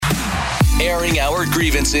airing our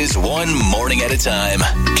grievances one morning at a time.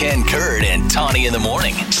 Ken Kurd and Tawny in the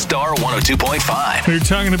morning. Star 102.5. We're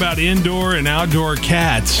talking about indoor and outdoor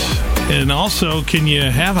cats. And also, can you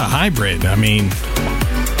have a hybrid? I mean,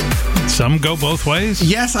 some go both ways.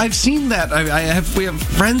 Yes, I've seen that. We have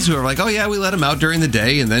friends who are like, oh yeah, we let him out during the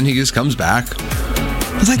day and then he just comes back.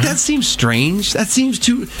 I was like, that seems strange. It seems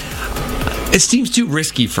too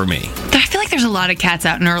risky for me. I feel like there's a lot of cats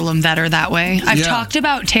out in Earlham that are that way. I've talked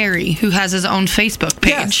about Terry, who has his own Facebook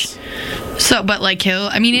page. Yes. So, but like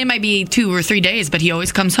it might be 2 or 3 days, but he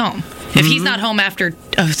always comes home. If he's not home after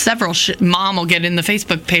several, Mom will get in the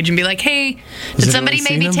Facebook page and be like, hey, did somebody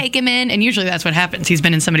maybe take him in? And usually that's what happens. He's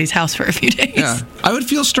been in somebody's house for a few days. Yeah. I would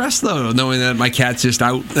feel stressed, though, knowing that my cat's just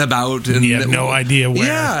out and about. And you have no idea where.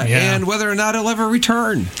 Yeah, and whether or not he'll ever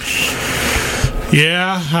return.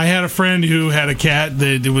 Yeah, I had a friend who had a cat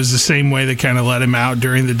that it was the same way. They kind of let him out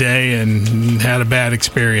during the day and had a bad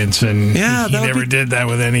experience, and he never did that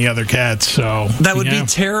with any other cats. So that would be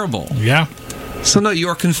terrible. Yeah. So no, you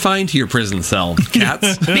are confined to your prison cell,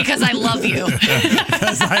 cats. Because I love you.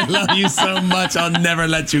 Because I love you so much, I'll never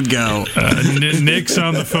let you go. Nick's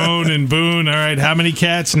on the phone in Boone. All right, how many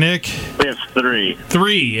cats, Nick? We have 3.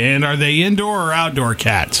 3, and are they indoor or outdoor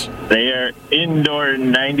cats? They are indoor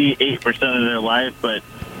 98% of their life, but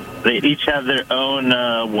they each have their own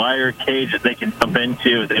wire cage that they can jump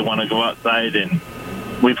into if they want to go outside, and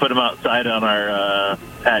we put them outside on our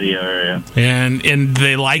patio area. And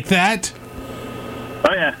they like that?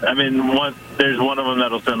 Oh, yeah. I mean, there's one of them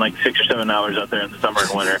that'll spend like 6 or 7 hours out there in the summer and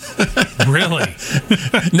winter. Really?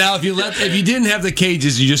 Now, if you didn't have the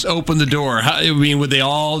cages, you just open the door. Would they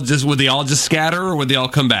all just scatter, or would they all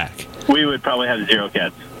come back? We would probably have 0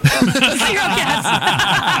 cats. 0 cats.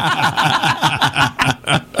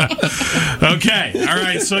 Okay. All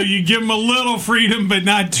right. So you give them a little freedom, but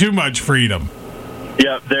not too much freedom.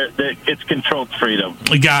 Yep, it's controlled freedom.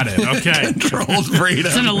 Got it. Okay. Controlled freedom.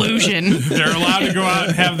 It's an illusion. They're allowed to go out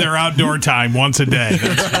and have their outdoor time once a day.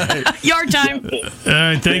 Right. Yard time. All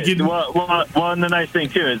right, thank you. Well, and the nice thing,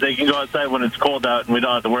 too, is they can go outside when it's cold out, and we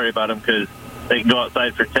don't have to worry about them because they can go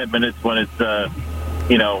outside for 10 minutes when it's,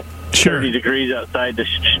 30 degrees outside to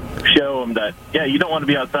show them that, you don't want to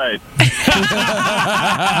be outside.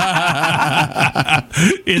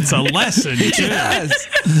 It's a lesson, too. Yes.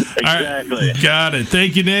 Exactly. Right. Got it.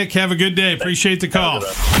 Thank you, Nick. Have a good day. Appreciate the call.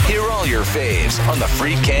 Hear all your faves on the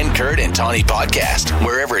free Ken Kurd and Tawny podcast,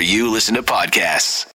 wherever you listen to podcasts.